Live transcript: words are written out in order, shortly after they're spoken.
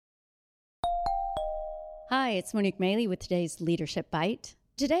Hi, it's Monique Maley with today's Leadership Bite.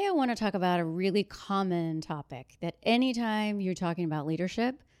 Today, I want to talk about a really common topic that anytime you're talking about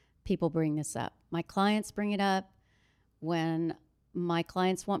leadership, people bring this up. My clients bring it up. When my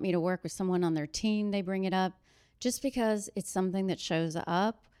clients want me to work with someone on their team, they bring it up just because it's something that shows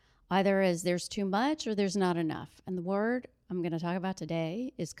up either as there's too much or there's not enough. And the word I'm going to talk about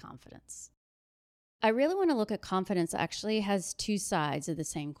today is confidence. I really want to look at confidence actually has two sides of the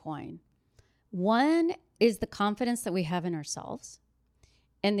same coin. One is the confidence that we have in ourselves,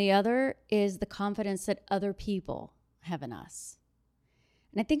 and the other is the confidence that other people have in us.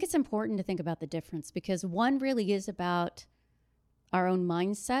 And I think it's important to think about the difference because one really is about our own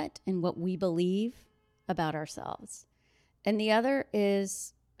mindset and what we believe about ourselves. And the other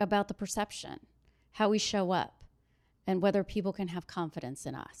is about the perception, how we show up, and whether people can have confidence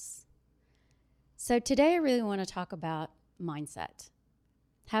in us. So today I really want to talk about mindset,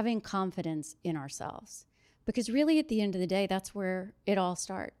 having confidence in ourselves. Because really at the end of the day, that's where it all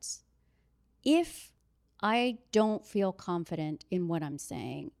starts. If I don't feel confident in what I'm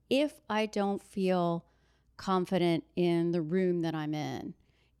saying, if I don't feel confident in the room that I'm in,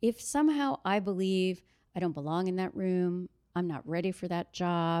 if somehow I believe I don't belong in that room, I'm not ready for that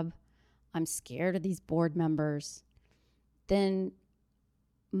job, I'm scared of these board members, then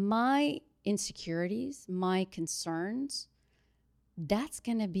my insecurities, my concerns, that's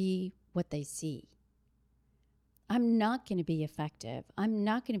going to be what they see. I'm not going to be effective. I'm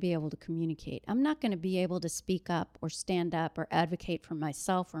not going to be able to communicate. I'm not going to be able to speak up or stand up or advocate for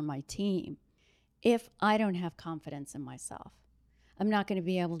myself or my team if I don't have confidence in myself. I'm not going to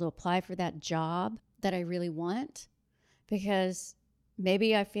be able to apply for that job that I really want because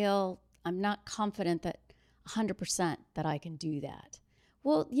maybe I feel I'm not confident that 100% that I can do that.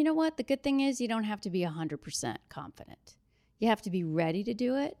 Well, you know what? The good thing is you don't have to be 100% confident. You have to be ready to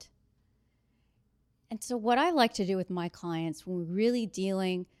do it. And so what I like to do with my clients when we're really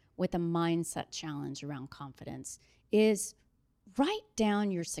dealing with a mindset challenge around confidence is write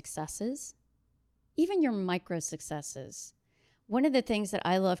down your successes, even your micro successes. One of the things that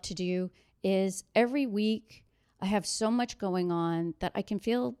I love to do is every week I have so much going on that I can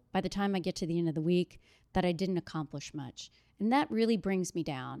feel by the time I get to the end of the week that I didn't accomplish much. And that really brings me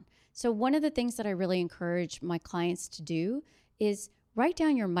down. So one of the things that I really encourage my clients to do is write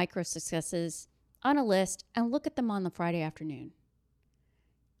down your micro successes on a list and look at them on the Friday afternoon.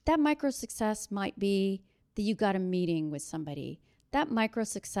 That micro success might be that you got a meeting with somebody. That micro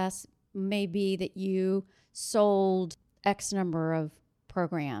success may be that you sold X number of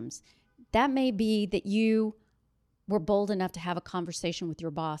programs. That may be that you were bold enough to have a conversation with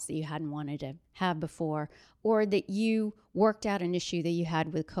your boss that you hadn't wanted to have before, or that you worked out an issue that you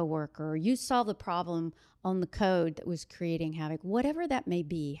had with a coworker, or you solved the problem on the code that was creating havoc. Whatever that may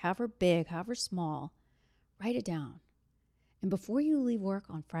be, however big, however small, write it down. And before you leave work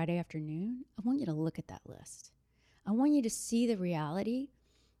on Friday afternoon, I want you to look at that list. I want you to see the reality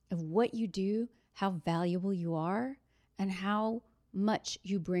of what you do, how valuable you are, and how much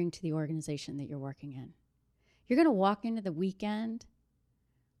you bring to the organization that you're working in. You're going to walk into the weekend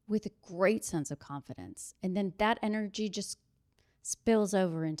with a great sense of confidence, and then that energy just spills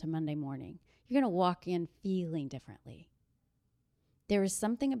over into Monday morning. You're going to walk in feeling differently. There is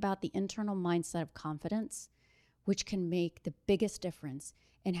something about the internal mindset of confidence which can make the biggest difference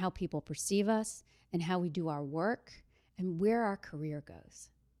in how people perceive us and how we do our work and where our career goes.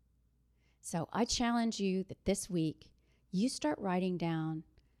 So I challenge you that this week, you start writing down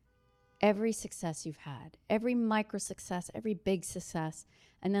every success you've had, every micro success, every big success,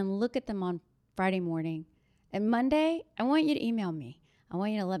 and then look at them on Friday morning. And Monday, I want you to email me. I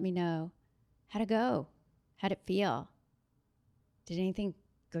want you to let me know how'd it go? How'd it feel? Did anything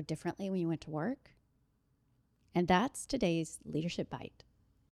go differently when you went to work? And that's today's Leadership Bite.